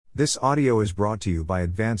This audio is brought to you by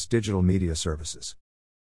Advanced Digital Media Services.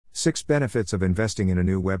 6 Benefits of Investing in a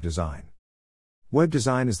New Web Design. Web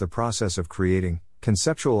design is the process of creating,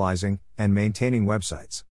 conceptualizing, and maintaining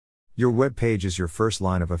websites. Your web page is your first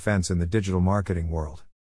line of offense in the digital marketing world.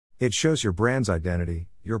 It shows your brand's identity,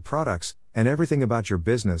 your products, and everything about your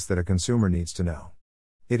business that a consumer needs to know.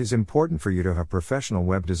 It is important for you to have professional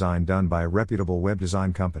web design done by a reputable web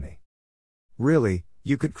design company. Really,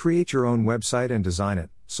 you could create your own website and design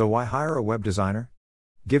it, so why hire a web designer?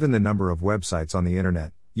 Given the number of websites on the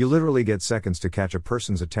internet, you literally get seconds to catch a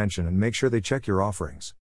person's attention and make sure they check your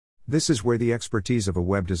offerings. This is where the expertise of a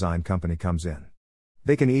web design company comes in.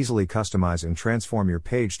 They can easily customize and transform your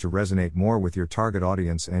page to resonate more with your target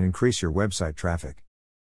audience and increase your website traffic.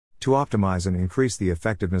 To optimize and increase the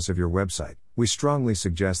effectiveness of your website, we strongly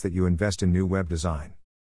suggest that you invest in new web design.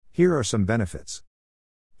 Here are some benefits.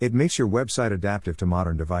 It makes your website adaptive to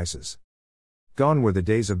modern devices. Gone were the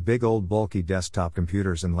days of big old bulky desktop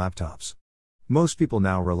computers and laptops. Most people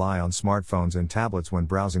now rely on smartphones and tablets when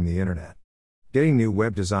browsing the internet. Getting new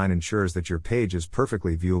web design ensures that your page is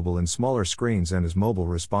perfectly viewable in smaller screens and is mobile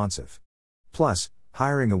responsive. Plus,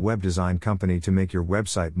 hiring a web design company to make your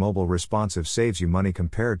website mobile responsive saves you money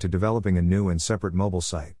compared to developing a new and separate mobile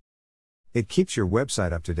site. It keeps your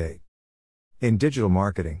website up to date. In digital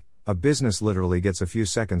marketing, a business literally gets a few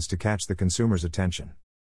seconds to catch the consumer's attention.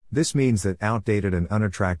 This means that outdated and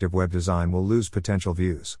unattractive web design will lose potential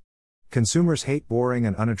views. Consumers hate boring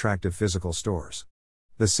and unattractive physical stores.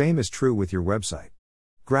 The same is true with your website.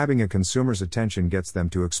 Grabbing a consumer's attention gets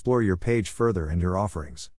them to explore your page further and your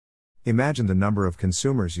offerings. Imagine the number of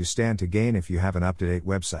consumers you stand to gain if you have an up-to-date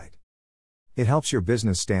website. It helps your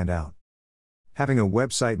business stand out. Having a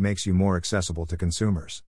website makes you more accessible to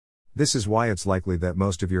consumers. This is why it's likely that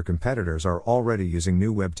most of your competitors are already using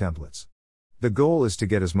new web templates. The goal is to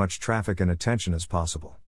get as much traffic and attention as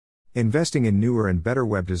possible. Investing in newer and better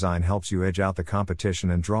web design helps you edge out the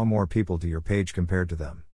competition and draw more people to your page compared to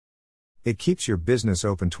them. It keeps your business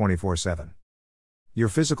open 24/7. Your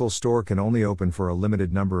physical store can only open for a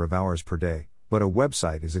limited number of hours per day, but a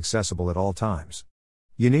website is accessible at all times.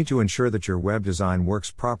 You need to ensure that your web design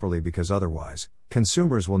works properly because otherwise,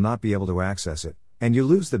 consumers will not be able to access it, and you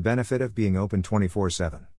lose the benefit of being open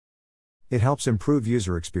 24/7. It helps improve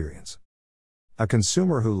user experience. A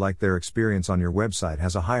consumer who liked their experience on your website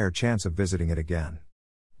has a higher chance of visiting it again.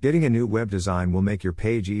 Getting a new web design will make your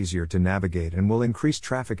page easier to navigate and will increase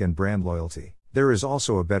traffic and brand loyalty. There is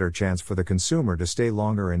also a better chance for the consumer to stay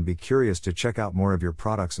longer and be curious to check out more of your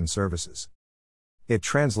products and services. It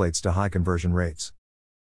translates to high conversion rates.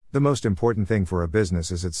 The most important thing for a business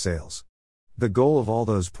is its sales. The goal of all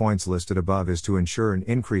those points listed above is to ensure and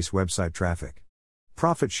increase website traffic.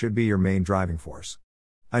 Profit should be your main driving force.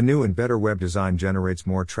 A new and better web design generates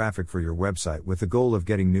more traffic for your website with the goal of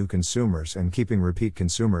getting new consumers and keeping repeat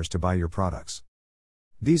consumers to buy your products.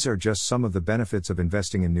 These are just some of the benefits of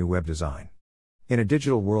investing in new web design. In a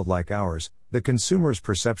digital world like ours, the consumer's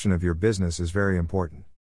perception of your business is very important.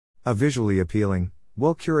 A visually appealing,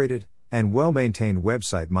 well-curated, and well-maintained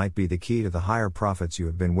website might be the key to the higher profits you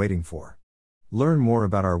have been waiting for. Learn more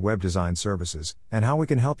about our web design services and how we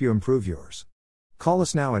can help you improve yours. Call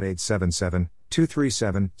us now at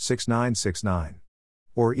 877-237-6969.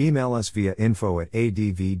 Or email us via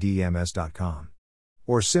info@advdms.com.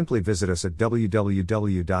 Or simply visit us at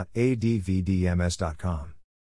www.advdms.com.